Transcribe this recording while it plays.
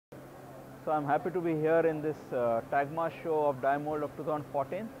So I'm happy to be here in this TAGMA show of Die Mould of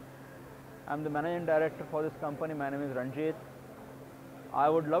 2014. I'm the managing director for this company. My name is Ranjit. I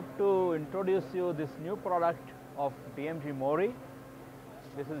would love to introduce you this new product of DMG Mori.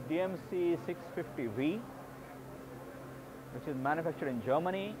 This is DMC 650V, which is manufactured in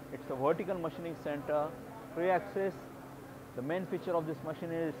Germany. It's a vertical machining center, 3-axis. The main feature of this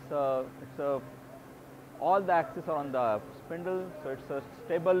machine is all the axes are on the spindle, so it's a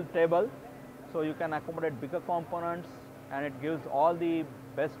stable table. So you can accommodate bigger components, and it gives all the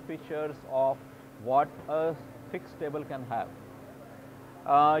best features of what a fixed table can have.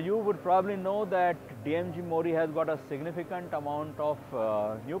 You would probably know that DMG Mori has got a significant amount of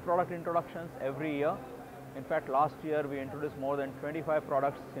new product introductions every year. In fact, last year we introduced more than 25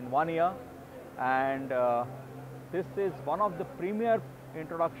 products in 1 year, and this is one of the premier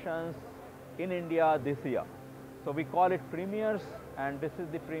introductions in India this year. So we call it premieres, and this is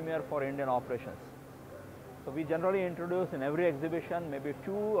the premiere for Indian operations. So we generally introduce in every exhibition maybe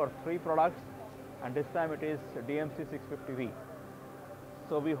 2 or 3 products, and this time it is DMC 650V.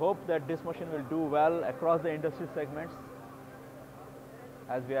 So we hope that this machine will do well across the industry segments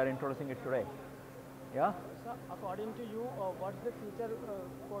as we are introducing it today. Yeah? So according to you, what's the future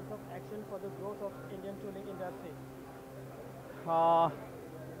course of action for the growth of Indian tooling industry?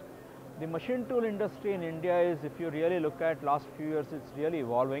 The machine tool industry in India is, if you really look at last few years, it's really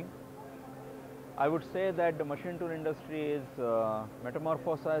evolving. I would say that the machine tool industry is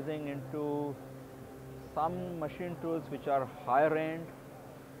metamorphosizing into some machine tools which are higher end,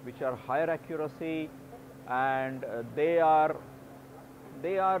 which are higher accuracy, and they are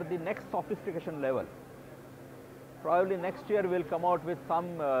the next sophistication level. Probably next year we'll come out with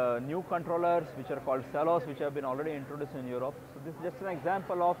some new controllers which are called cellos, which have been already introduced in Europe. So this is just an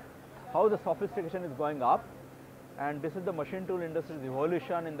example of how the sophistication is going up, and this is the machine tool industry's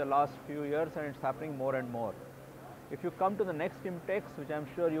evolution in the last few years, and it's happening more and more. If you come to the next IMTEX, which I'm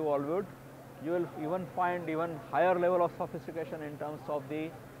sure you all would, you will even find even higher level of sophistication in terms of the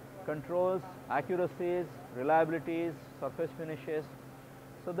controls, accuracies, reliabilities, surface finishes.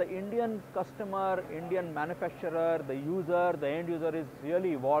 So the Indian customer, Indian manufacturer, the user, the end user is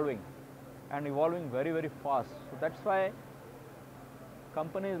really evolving, and evolving very, very fast. So that's why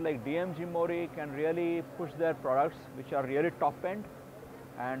companies like DMG Mori can really push their products, which are really top end,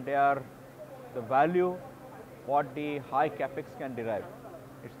 and they are the value what the high capex can derive.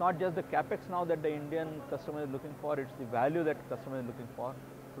 It's not just the capex now that the Indian customer is looking for, it's the value that the customer is looking for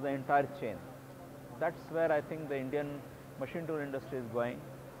to the entire chain. That's where I think the Indian machine tool industry is going.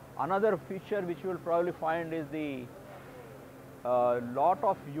 Another feature which you will probably find is the lot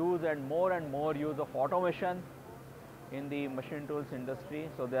of use and more use of automation in the machine tools industry.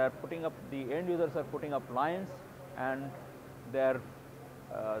 So they are putting up, the end users are putting up lines, and their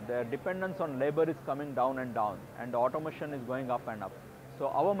dependence on labor is coming down, and the automation is going up and up. So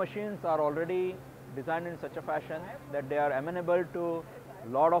our machines are already designed in such a fashion that they are amenable to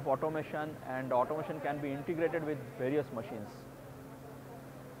lot of automation, and automation can be integrated with various machines.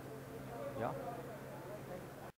 Yeah.